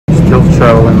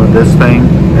traveling with this thing.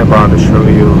 About to show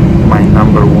you my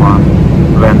number one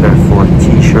vendor for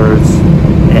t-shirts,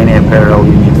 any apparel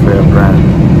you need for your brand.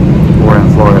 We're in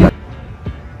Florida.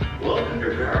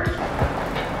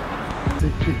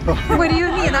 What do you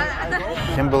mean?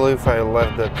 I can't believe I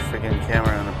left that freaking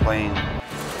camera on the plane.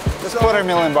 Let's put our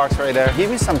 $1,000,000 right there.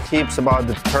 Give me some tips about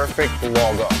the perfect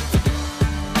logo.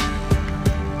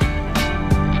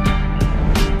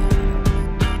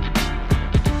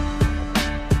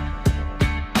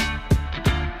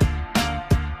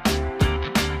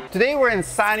 Today we're in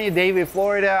sunny Davie,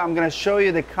 Florida. I'm gonna show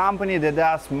you the company that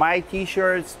does my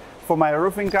t-shirts for my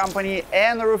roofing company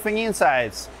and the roofing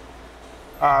insides.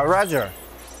 Roger,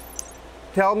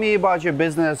 tell me about your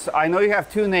business. I know you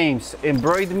have two names,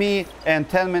 Embroider Me and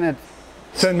 10 Minute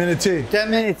 10 Minute Tee. 10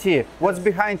 Minute Tee. What's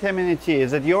behind 10 Minute Tee?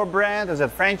 Is it your brand? Is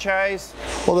it franchise?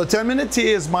 Well, the 10 Minute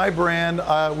Tee is my brand.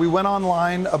 We went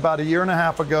online about a year and a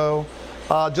half ago,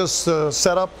 just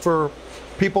set up for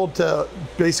people to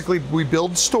basically, we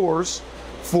build stores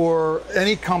for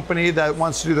any company that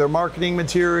wants to do their marketing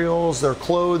materials, their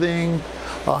clothing,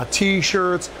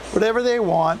 t-shirts, whatever they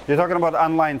want. You're talking about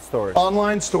online stores?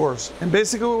 Online stores. And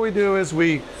basically what we do is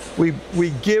we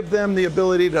give them the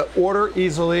ability to order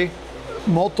easily,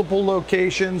 multiple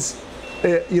locations.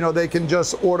 You know, they can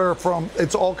just order from,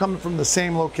 it's all coming from the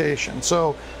same location.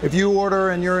 So if you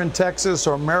order and you're in Texas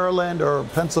or Maryland or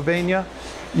Pennsylvania,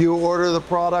 you order the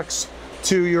products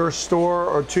to your store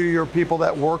or to your people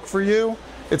that work for you.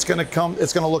 It's going to come,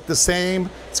 it's going to look the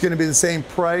same. It's going to be the same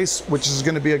price, which is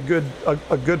going to be a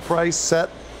good price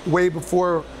set way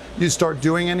before you start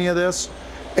doing any of this.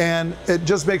 And it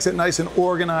just makes it nice and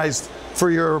organized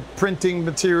for your printing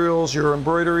materials, your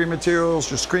embroidery materials,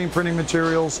 your screen printing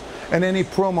materials, and any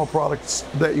promo products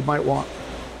that you might want.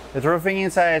 At Roofing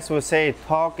Insights, we say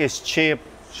talk is cheap,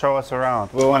 show us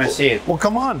around. We want to see it. Well,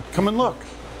 come on, come and look.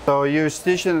 So you're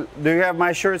stitching, do you have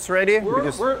my shirts ready?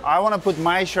 Because I want to put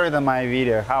my shirt in my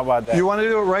video. How about that? You want to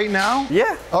do it right now?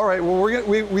 Yeah. All right, well, we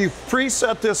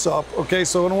preset this up, okay?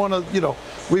 So I don't want to, you know,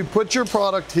 we put your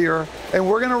product here and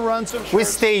we're going to run some shirts. We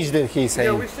staged it, he's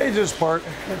saying. Yeah, we staged this part.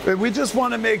 But we just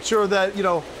want to make sure that, you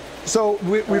know, so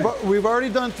we've already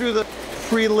done through the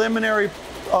preliminary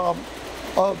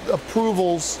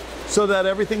approvals so that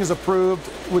everything is approved,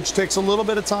 which takes a little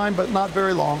bit of time, but not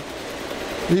very long.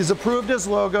 He's approved his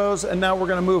logos, and now we're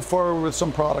going to move forward with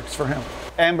some products for him.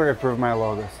 Amber approved my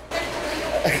logos.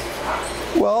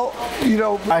 Well, you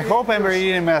know. I hope Amber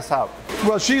didn't mess up.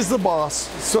 Well, she's the boss,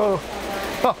 so.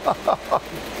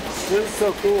 This is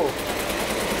so cool.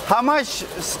 How much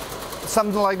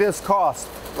something like this cost?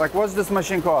 Like, what's this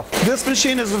machine cost? This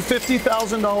machine is a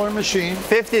 $50,000 machine.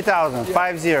 50,000,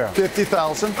 yeah. 50.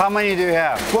 50,000. How many do you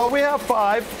have? Well, we have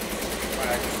 5.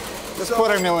 Let's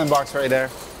put our $1,000,000 right there.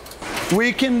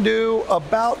 We can do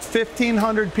about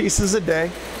 1,500 pieces a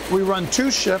day. We run 2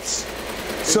 shifts.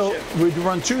 So we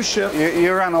run 2 shifts.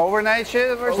 You run overnight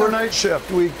shift or something? Overnight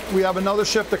shift. We have another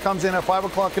shift that comes in at 5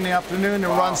 o'clock in the afternoon and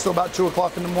runs till about 2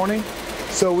 o'clock in the morning.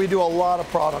 So we do a lot of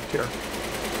product here.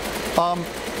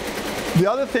 The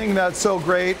other thing that's so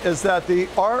great is that the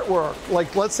artwork,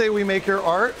 like let's say we make your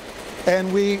art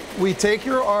and we take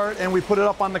your art and we put it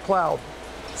up on the cloud.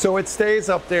 So it stays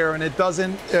up there and it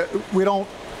doesn't, we don't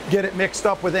get it mixed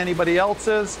up with anybody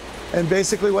else's. And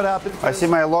basically what happens I see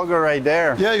my logo right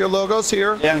there. Yeah, your logo's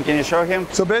here. Yeah, and can you show him?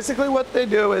 So basically what they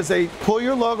do is they pull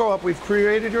your logo up. We've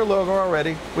created your logo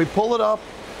already. We pull it up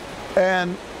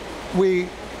and we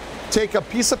take a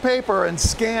piece of paper and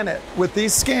scan it with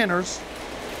these scanners.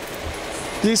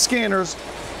 These scanners,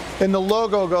 and the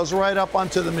logo goes right up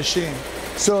onto the machine.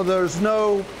 So there's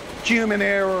no human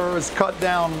error, is cut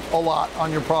down a lot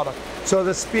on your product. So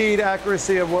the speed,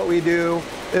 accuracy of what we do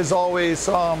is always,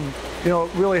 you know,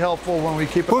 really helpful when we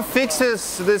keep it. Who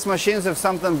fixes these machines if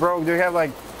something broke? Do you have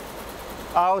like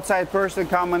outside person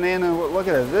coming in and look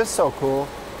at this? This is so cool.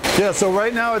 Yeah, so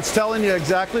right now it's telling you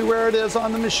exactly where it is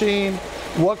on the machine,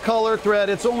 what color thread.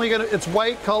 It's only it's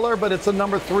white color, but it's a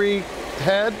number 3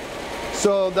 head.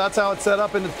 So that's how it's set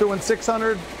up, and it's doing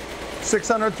 600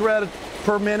 thread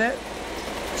per minute.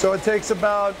 So it takes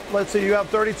about, let's say you have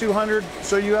 3,200,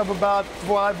 so you have about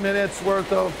 5 minutes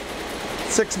worth of,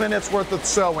 6 minutes worth of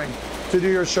sewing to do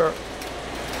your shirt.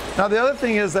 Now the other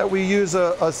thing is that we use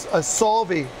a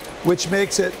solvay, which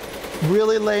makes it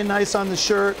really lay nice on the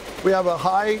shirt. We have a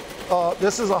high,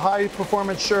 this is a high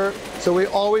performance shirt, so we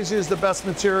always use the best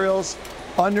materials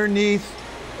underneath,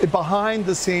 behind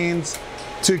the scenes,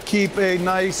 to keep a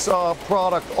nice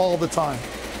product all the time.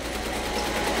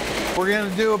 We're gonna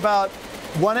do about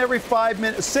 1 every 5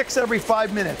 minutes, 6 every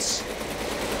 5 minutes.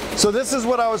 So this is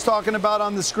what I was talking about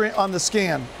on the screen, on the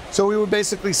scan. So we would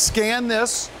basically scan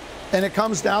this, and it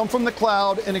comes down from the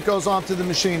cloud and it goes onto the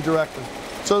machine directly.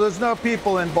 So there's no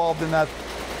people involved in that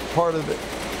part of it.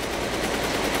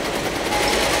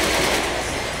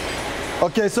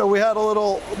 Okay, so we had a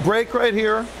little break right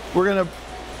here.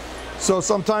 So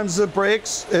sometimes it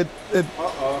breaks,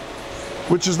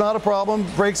 which is not a problem,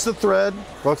 breaks the thread.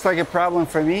 Looks like a problem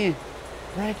for me.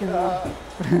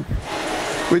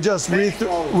 We just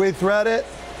re-thread it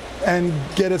and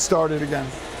get it started again.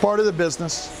 Part of the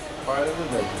business. Part of the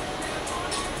business.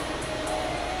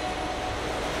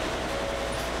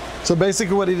 So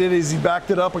basically what he did is he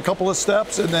backed it up a couple of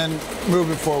steps and then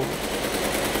moved it forward.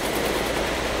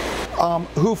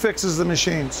 Who fixes the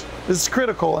machines? This is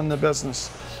critical in the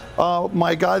business.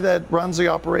 My guy that runs the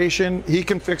operation, he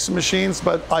can fix the machines,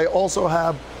 but I also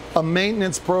have a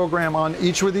maintenance program on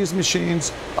each of these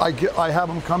machines. I have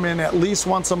them come in at least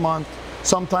once a month,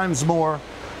 sometimes more,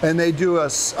 and they do a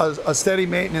steady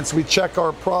maintenance. We check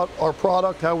our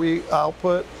product, how we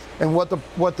output, and what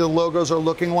the logos are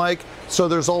looking like. So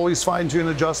there's always fine-tune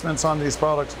adjustments on these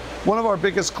products. One of our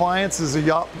biggest clients is a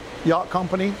yacht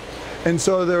company, and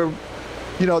so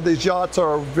these yachts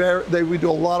are we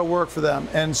do a lot of work for them,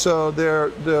 and so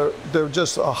they're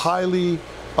just a highly,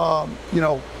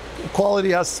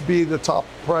 quality has to be the top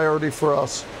priority for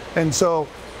us, and so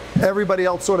everybody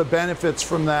else sort of benefits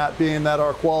from that, being that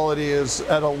our quality is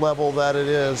at a level that it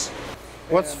is.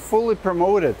 What's Fully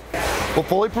Promoted? Well,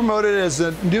 Fully Promoted is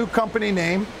a new company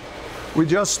name. We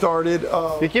just started.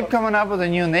 You keep coming up with the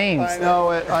new names. I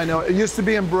know it. I know. It used to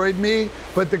be Embroid Me,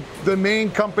 but the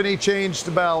main company changed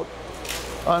about,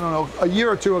 I don't know, a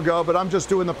year or two ago. But I'm just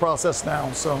doing the process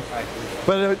now. So,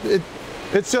 but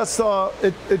it sort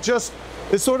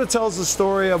of tells the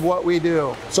story of what we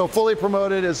do. So Fully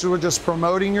Promoted is we're just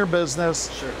promoting your business.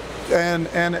 Sure.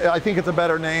 And I think it's a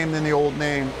better name than the old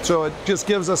name. So it just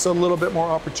gives us a little bit more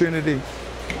opportunity.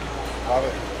 Love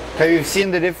it. Have you seen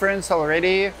the difference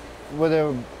already with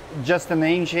just the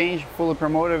name change, Fully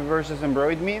Promoted versus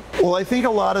Embroid Me? Well, I think a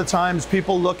lot of times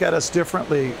people look at us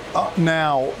differently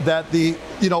now. That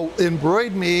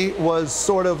Embroid Me was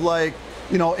sort of like,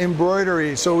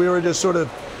 embroidery. So we were just sort of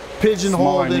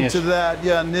pigeonholed into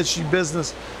that, niche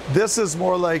business. This is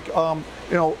more like,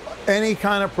 any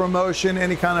kind of promotion,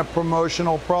 any kind of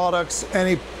promotional products,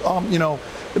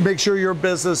 make sure your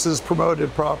business is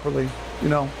promoted properly,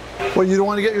 Well, you don't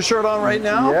want to get your shirt on right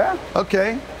now? Yeah.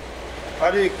 Okay.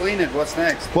 How do you clean it? What's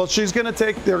next? Well, they're going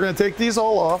to take these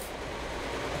all off.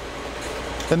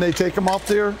 And they take them off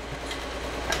there. You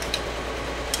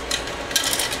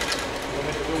want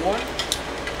me to do one?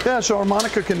 Yeah, sure,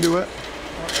 Monica can do it.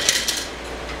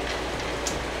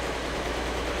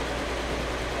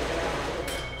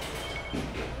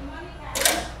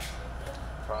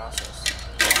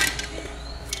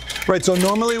 Right, so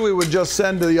normally we would just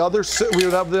send we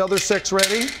would have the other 6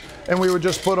 ready, and we would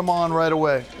just put them on right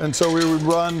away. And so we would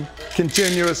run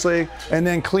continuously and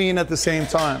then clean at the same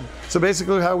time. So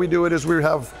basically how we do it is we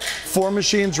have 4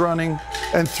 machines running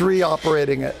and 3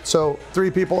 operating it. So 3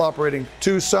 people operating,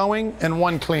 2 sewing and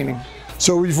 1 cleaning.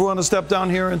 So we want to step down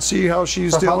here and see how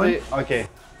she's doing. Okay.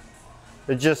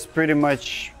 It's just pretty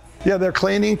much. Yeah, they're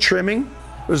cleaning, trimming.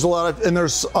 There's a lot of, and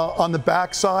there's on the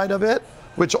back side of it,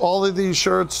 which all of these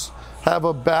shirts have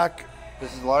a back.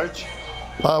 This is large?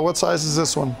 What size is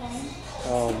this one?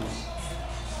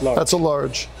 Large. That's a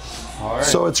large. All right.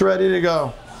 So it's ready to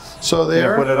go. So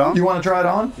there. Put it on? You want to try it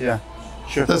on? Yeah.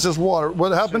 Sure. That's just water.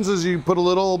 What happens is you put a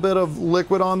little bit of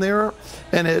liquid on there,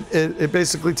 and it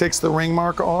basically takes the ring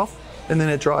mark off, and then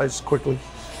it dries quickly.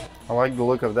 I like the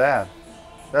look of that.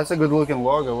 That's a good looking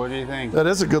logo. What do you think? That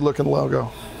is a good looking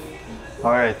logo.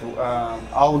 All right.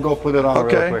 I'll go put it on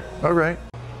real quick. All right.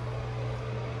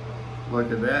 Look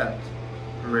at that.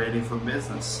 Ready for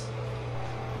business.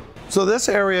 So this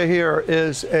area here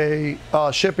is a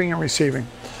shipping and receiving.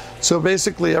 So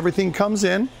basically everything comes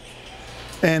in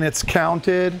and it's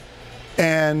counted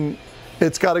and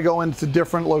it's got to go into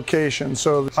different locations.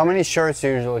 So how many shirts do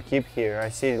you usually keep here? I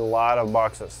see a lot of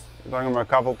boxes. You're talking about a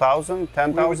couple thousand,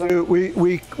 10,000?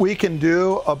 We can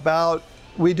do about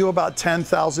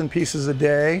 10,000 pieces a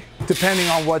day, depending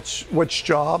on which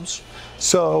jobs.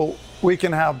 So we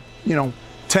can have,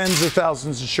 tens of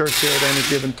thousands of shirts here at any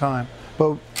given time.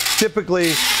 But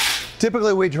typically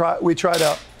we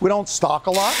don't stock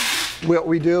a lot. What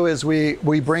we do is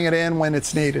we bring it in when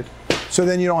it's needed. So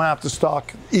then you don't have to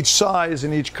stock each size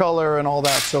and each color and all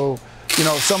that. So,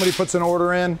 if somebody puts an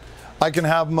order in, I can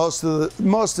have most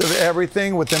of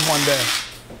everything within 1 day.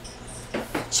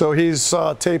 So he's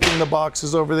taping the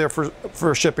boxes over there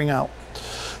for shipping out.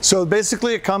 So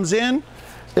basically it comes in,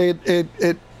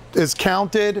 it is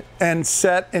counted and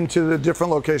set into the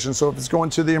different locations. So if it's going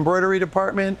to the embroidery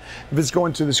department, if it's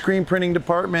going to the screen printing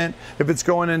department, if it's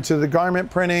going into the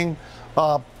garment printing,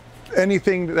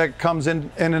 anything that comes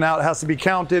in and out has to be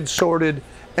counted, sorted,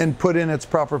 and put in its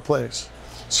proper place.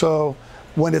 So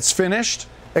when it's finished,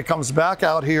 it comes back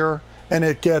out here and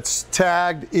it gets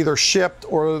tagged, either shipped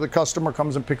or the customer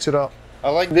comes and picks it up. I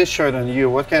like this shirt on you.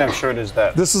 What kind of shirt is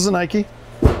that? This is a Nike.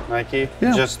 Nike?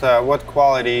 Yeah. Just what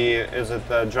quality? Is it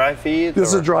dry fit? This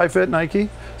is a dry fit Nike.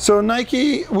 So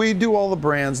Nike, we do all the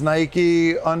brands.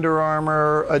 Nike, Under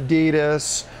Armour,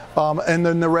 Adidas, and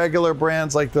then the regular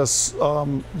brands like this.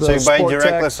 So you buy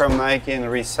directly from Nike and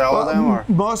resell them, or?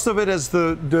 Most of it is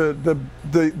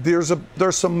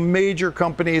there's some major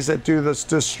companies that do this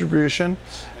distribution,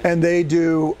 and they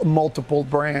do multiple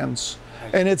brands.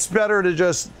 And it's better to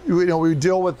just, you know, we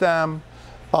deal with them.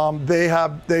 They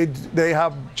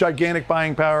have gigantic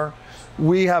buying power.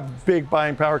 We have big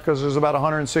buying power because there's about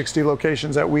 160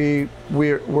 locations that we're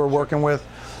working with.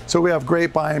 So we have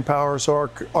great buying power. So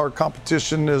our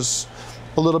competition is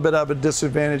a little bit of a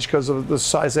disadvantage because of the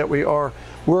size that we are.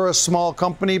 We're a small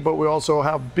company, but we also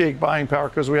have big buying power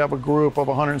because we have a group of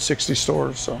 160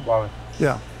 stores. So wow.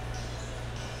 Yeah.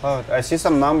 Oh, I see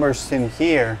some numbers in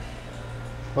here.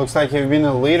 Looks like you've been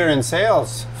a leader in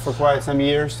sales for quite some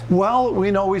years. Well,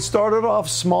 we started off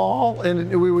small,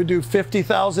 and we would do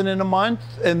 50,000 in a month,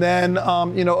 and then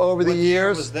over the years. What year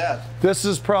was that? This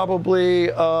is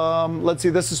probably let's see,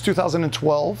 this is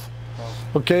 2012. Oh.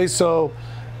 Okay, so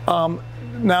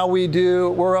now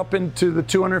we're up into the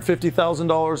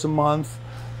 $250,000 a month,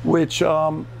 which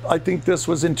I think this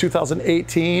was in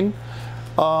 2018.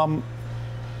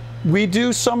 We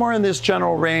do somewhere in this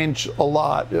general range a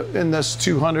lot, in this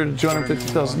 200 to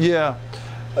 250,000. Yeah,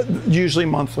 usually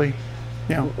monthly.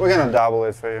 Yeah. We're gonna double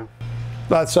it for you.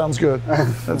 That sounds good.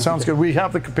 That sounds good. We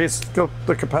have the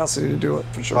capacity to do it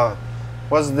for sure.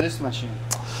 What's this machine?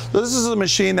 This is a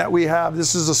machine that we have.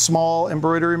 This is a small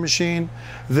embroidery machine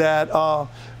that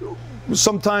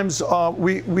sometimes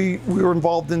we were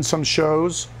involved in some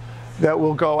shows that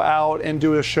will go out and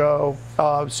do a show,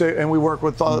 and we work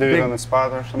with do it on the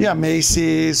spot or something? Yeah,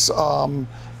 Macy's, a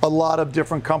lot of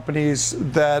different companies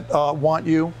that want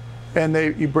you, and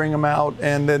you bring them out,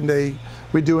 and then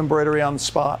we do embroidery on the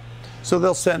spot. So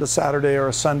they'll send a Saturday or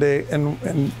a Sunday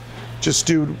and just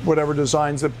do whatever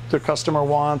designs that the customer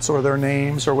wants, or their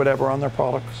names or whatever on their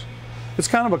products. It's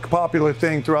kind of a popular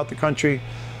thing throughout the country.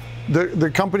 The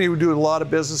company we do a lot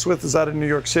of business with is out of New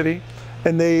York City,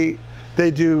 and they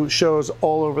do shows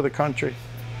all over the country.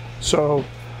 So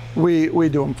we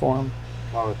do them for them.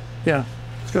 Love it. Yeah,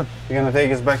 it's good. You're gonna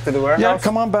take us back to the warehouse? Yeah,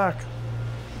 come on back.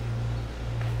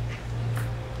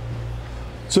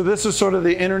 So this is sort of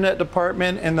the internet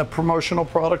department and the promotional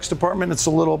products department. It's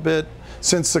a little bit,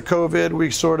 since the COVID, we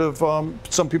sort of,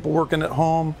 some people working at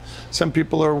home, some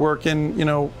people are working,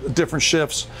 different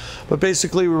shifts. But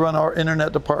basically we run our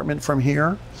internet department from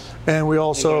here. And we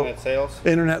also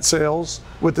internet sales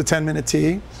with the 10-minute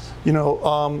tee.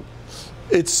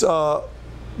 It's a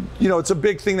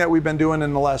big thing that we've been doing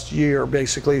in the last year.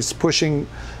 Basically, it's pushing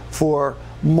for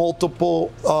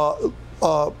multiple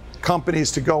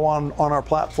companies to go on our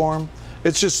platform.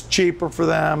 It's just cheaper for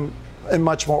them and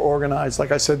much more organized.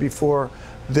 Like I said before,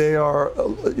 they are,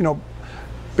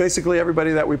 basically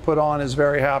everybody that we put on is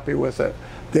very happy with it.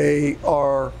 They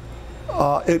are.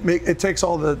 It takes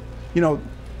all the,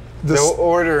 the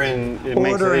ordering, it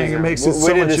makes it so much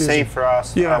easier. We did the same for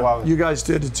us. Yeah, you guys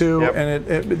did it too, yep. And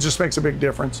it just makes a big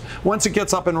difference. Once it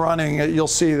gets up and running, you'll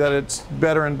see that it's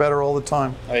better and better all the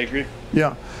time. I agree.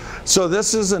 Yeah. So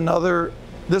this is another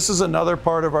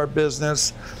part of our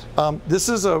business. This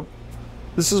is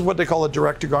what they call a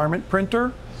direct-to-garment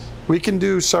printer. We can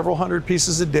do several hundred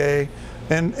pieces a day,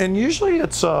 and usually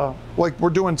it's like we're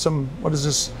doing some. What is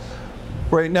this?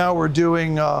 Right now we're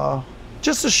doing.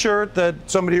 Just a shirt that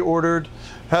somebody ordered,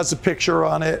 has a picture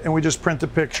on it, and we just print the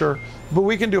picture. But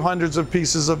we can do hundreds of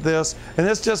pieces of this, and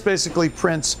this just basically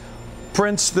prints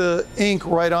the ink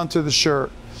right onto the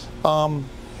shirt.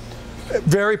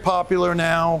 Very popular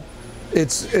now.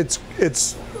 It's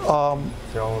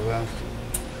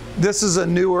this is a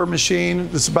newer machine.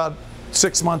 This is about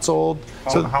 6 months old.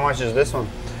 How much is this one?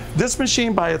 This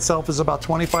machine by itself is about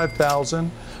 $25,000.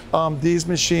 These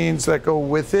machines that go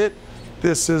with it.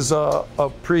 This is a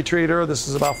pre-treater. This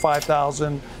is about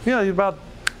 $5,000.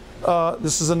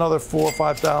 This is another $4,000 or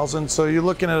 $5,000. So you're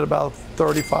looking at about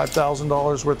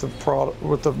 $35,000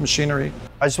 worth of machinery.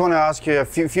 I just want to ask you a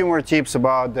few more tips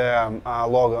about the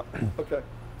logo. Okay.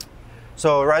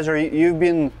 So Roger, you've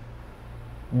been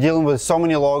dealing with so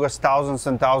many logos, thousands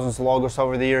and thousands of logos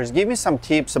over the years. Give me some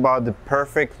tips about the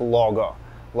perfect logo.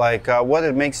 Like what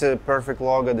it makes a perfect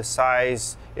logo, the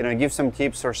size, you know, give some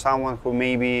tips for someone who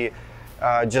maybe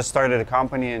just started a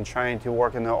company and trying to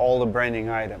work on all the branding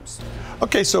items.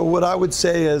 Okay, so what I would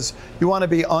say is you want to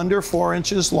be under 4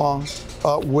 inches long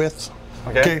width.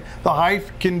 Okay. The height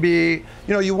can be,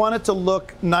 you know, you want it to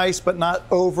look nice but not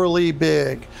overly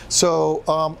big. So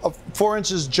 4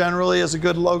 inches generally is a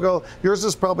good logo. Yours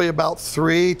is probably about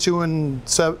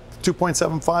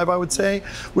 2.75, I would say,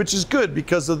 which is good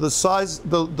because of the size,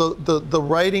 the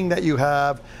writing that you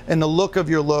have and the look of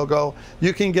your logo.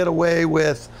 You can get away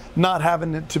with not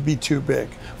having it to be too big.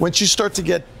 Once you start to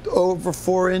get over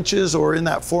 4 inches or in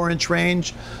that 4-inch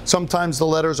range, sometimes the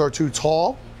letters are too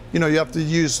tall. You know, you have to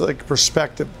use like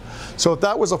perspective. So if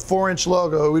that was a 4-inch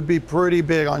logo, it would be pretty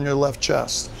big on your left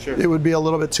chest. Sure. It would be a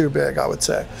little bit too big, I would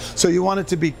say. So you want it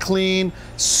to be clean,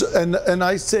 and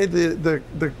I say the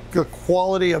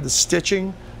quality of the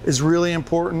stitching is really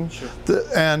important. Sure.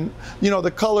 And you know,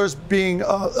 the colors being,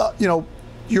 you know,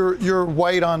 you're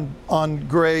white on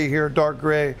gray here, dark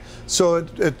gray, so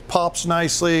it pops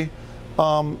nicely.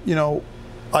 You know,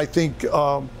 I think.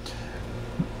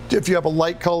 If you have a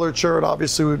light colored shirt,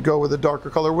 obviously we'd go with a darker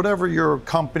color, whatever your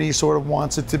company sort of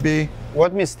wants it to be.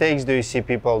 What mistakes do you see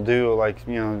people do? Like,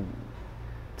 you know,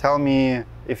 tell me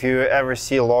if you ever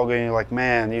see a logo and you're like,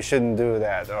 man, you shouldn't do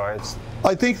that. Or it's...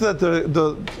 I think that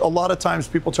a lot of times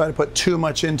people try to put too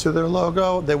much into their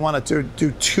logo. They want to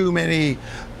do too many.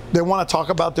 They want to talk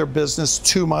about their business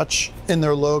too much in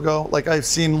their logo. Like I've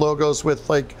seen logos with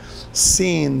like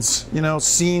scenes, you know,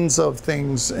 scenes of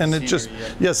things, and it just,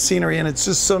 yes, scenery, and it's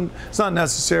just it's not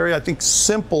necessary. I think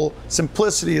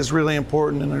simplicity is really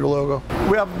important in your logo.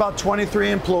 We have about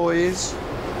 23 employees,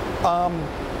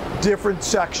 different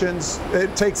sections.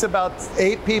 It takes about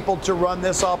 8 people to run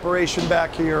this operation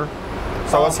back here.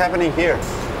 So what's happening here?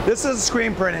 This is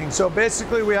screen printing. So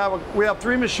basically we have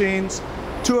 3 machines.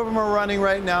 2 of them are running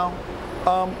right now.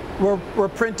 We're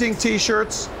printing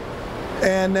T-shirts,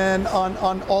 and then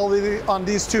on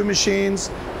these 2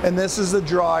 machines, and this is the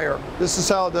dryer. This is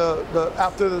how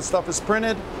after the stuff is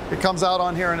printed, it comes out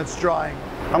on here and it's drying.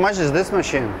 How much is this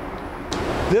machine?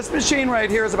 This machine right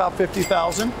here is about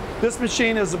 50,000. This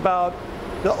machine is about,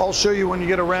 I'll show you when you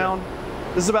get around.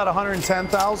 This is about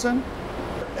 110,000.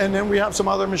 And then we have some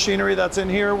other machinery that's in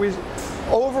here.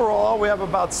 Overall, we have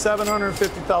about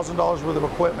 $750,000 worth of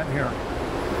equipment here.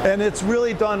 And it's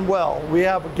really done well. We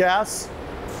have gas.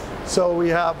 So we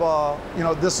have, you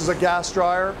know, this is a gas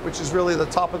dryer, which is really the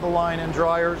top of the line in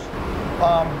dryers.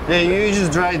 Yeah, you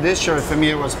just dried this shirt. For me,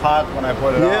 it was hot when I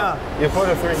put it on. You put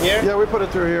it through here? Yeah, we put it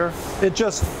through here. It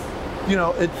just, you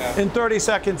know, in 30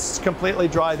 seconds, it's completely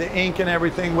dry. The ink and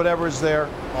everything, whatever's there,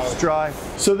 is dry.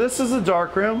 So this is the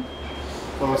dark room.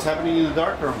 So what's happening in the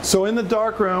dark room? So in the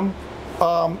dark room,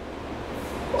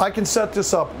 I can set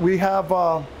this up. We have,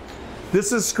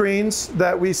 this is screens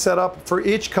that we set up for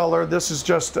each color. This is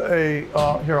just a,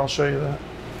 here, I'll show you that.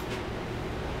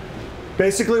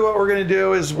 Basically what we're gonna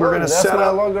do is we're gonna set up.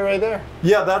 That's my logo right there?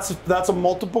 Yeah, that's a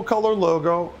multiple color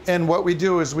logo. And what we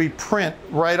do is we print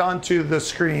right onto the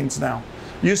screens now.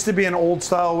 Used to be an old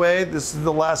style way. This is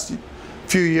the last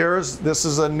few years. This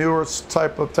is a newer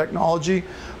type of technology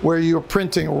where you're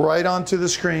printing right onto the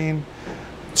screen,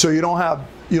 so you don't have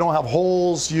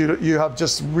holes. You have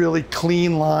just really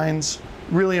clean lines.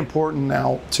 Really important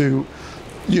now to,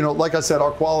 you know, like I said,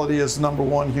 our quality is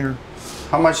 #1 here.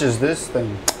 How much is this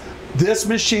thing? This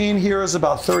machine here is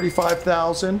about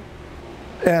 35,000,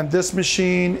 and this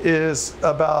machine is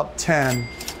about 10.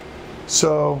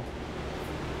 So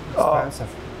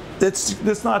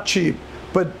it's not cheap,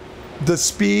 but the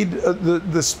speed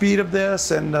of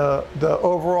this and the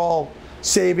overall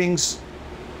savings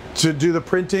to do the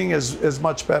printing is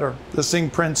much better. This thing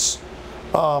prints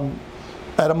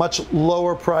at a much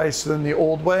lower price than the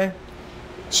old way,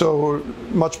 so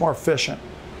much more efficient.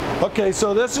 Okay,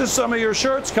 so this is some of your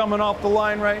shirts coming off the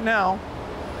line right now.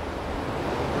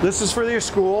 This is for your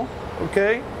school,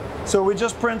 okay? So we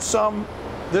just print some.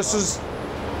 This is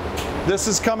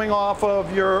coming off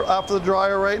of the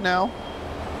dryer right now.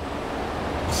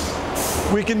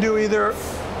 We can do either.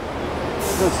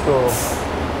 Let's go.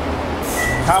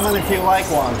 Comment if you like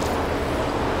one.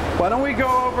 Why don't we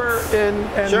go over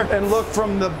and look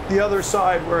from the other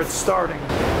side where it's starting.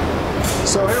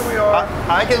 So here we are.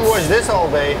 I can watch this all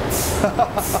day.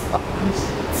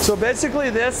 So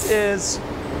basically this is,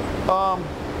 I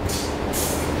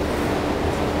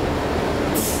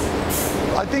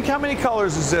think, how many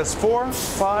colors is this? 4,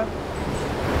 5,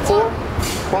 4?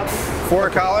 4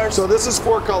 colors? So this is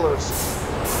 4 colors.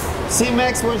 See,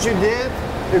 Max, what you did?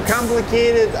 You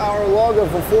complicated our logo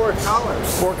for 4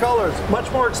 colors. 4 colors,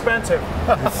 much more expensive.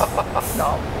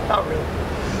 No, not really.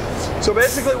 So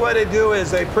basically what they do is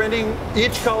they printing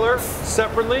each color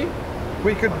separately.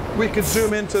 We could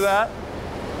zoom into that.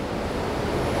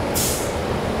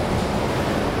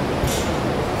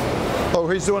 Oh,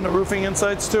 he's doing the roofing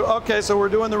insights too? Okay, so we're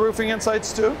doing the roofing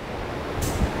insights too.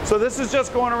 So this is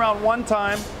just going around one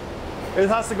time. It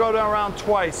has to go around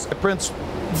twice. It prints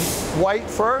white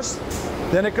first,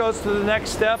 then it goes to the next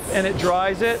step and it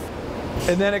dries it,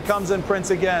 and then it comes and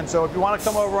prints again. So if you want to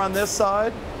come over on this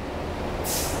side,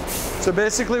 so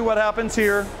basically what happens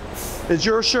here is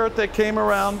your shirt that came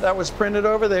around that was printed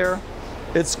over there,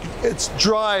 it's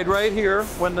dried right here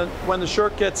when the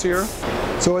shirt gets here.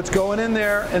 So it's going in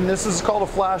there, and this is called a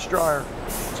flash dryer.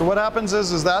 So what happens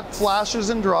is that flashes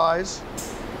and dries,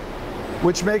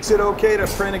 which makes it okay to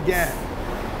print again.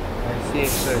 I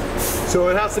see. So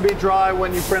it has to be dry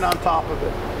when you print on top of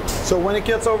it. So when it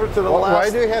gets over to the last... Why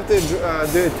do you have to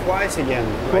do it twice again?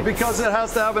 Well, because it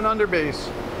has to have an underbase.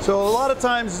 So a lot of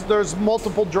times there's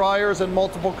multiple dryers and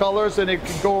multiple colors, and it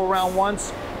can go around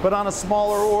once, but on a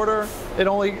smaller order,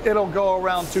 it'll go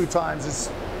around 2 times.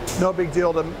 It's no big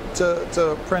deal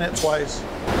to print it twice.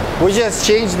 We just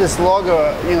changed this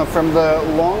logo, you know, from the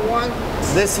long one.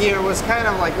 This year was kind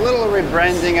of like little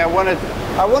rebranding. I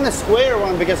want a square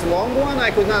one because long one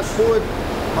I could not put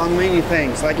on many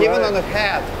things, like even on the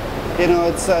hat. You know,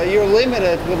 it's you're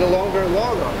limited with the longer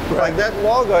logo. Like that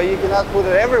logo, you cannot put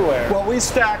it everywhere. Well, we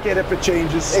stack it if it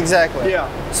changes. Exactly. Yeah.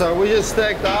 So we just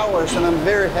stacked ours, and I'm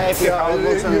very happy how it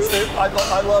looks.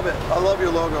 I love it. I love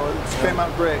your logo. It came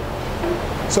out great.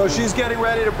 So she's getting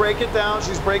ready to break it down.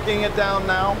 She's breaking it down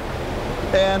now,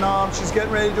 and she's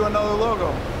getting ready to do another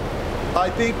logo. I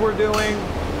think we're doing.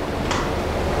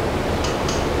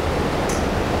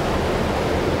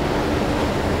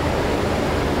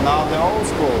 Now the old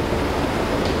school.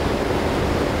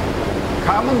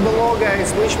 Comment below,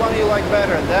 guys, which one you like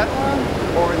better, that one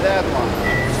or that one?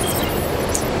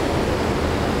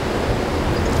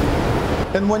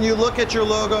 And when you look at your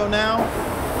logo now,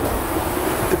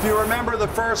 if you remember the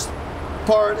first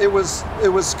part, it was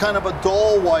kind of a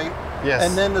dull white. Yes.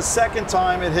 And then the second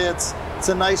time it hits, it's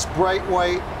a nice bright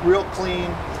white, real clean,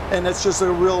 and it's just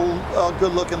a real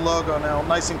good looking logo now,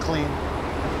 nice and clean.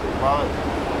 Wow.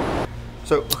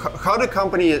 So how the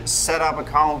company set up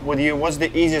account with you? What's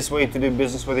the easiest way to do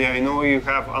business with you? I know you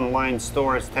have online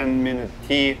stores, 10 Minute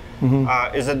Tea.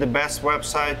 Is it the best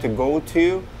website to go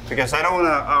to? Because I don't want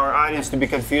our audience to be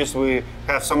confused. We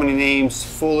have so many names,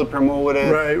 fully promoted,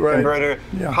 embroidered.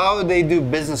 Yeah. How do they do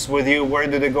business with you? Where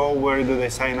do they go? Where do they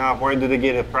sign up? Where do they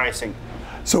get the pricing?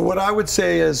 So what I would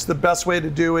say is the best way to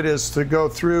do it is to go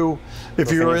through, if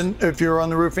you're on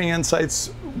the Roofing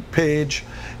Insights page,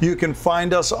 you can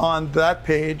find us on that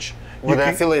page with the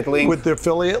affiliate link. With the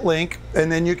affiliate link,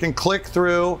 and then you can click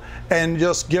through and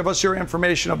just give us your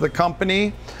information of the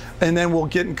company, and then we'll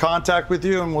get in contact with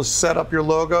you and we'll set up your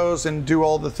logos and do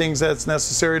all the things that's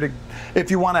necessary to,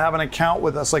 if you want to have an account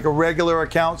with us, like a regular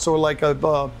account, so like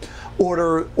a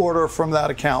order from that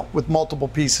account with multiple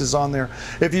pieces on there.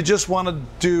 If you just want to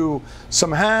do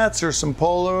some hats or some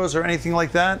polos or anything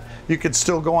like that, you could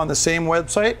still go on the same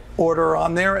website, order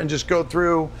on there, and just go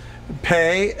through,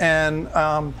 pay, and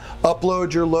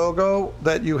upload your logo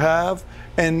that you have,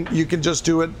 and you can just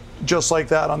do it just like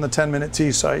that on the 10 Minute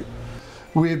Tea site.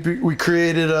 We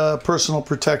created a personal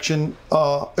protection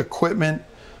equipment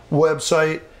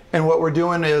website. And what we're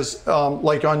doing is,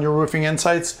 like on your Roofing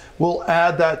Insights, we'll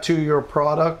add that to your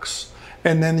products,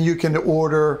 and then you can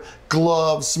order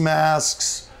gloves,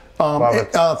 masks,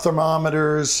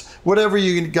 thermometers, whatever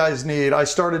you guys need. I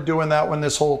started doing that when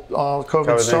this whole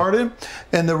COVID started.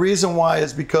 And the reason why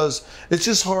is because it's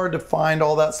just hard to find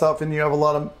all that stuff, and you have a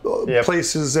lot of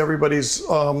places, everybody's,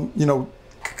 you know,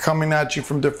 coming at you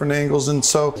from different angles, and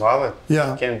so love it.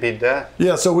 Yeah, can't beat that.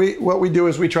 Yeah, so what we do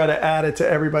is we try to add it to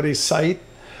everybody's site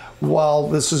while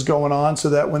this is going on, so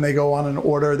that when they go on an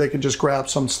order, they can just grab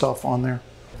some stuff on there.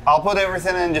 I'll put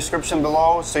everything in the description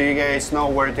below so you guys know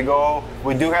where to go.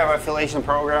 We do have an affiliation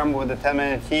program with the 10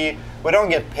 Minute Tea. We don't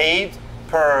get paid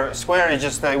per square, it's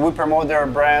just that we promote their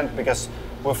brand because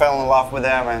we fell in love with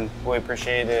them and we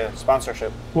appreciate the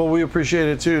sponsorship. Well, we appreciate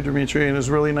it too, Dmitry, and it was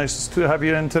really nice to have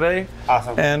you in today.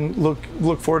 Awesome. And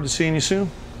look forward to seeing you soon.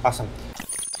 Awesome.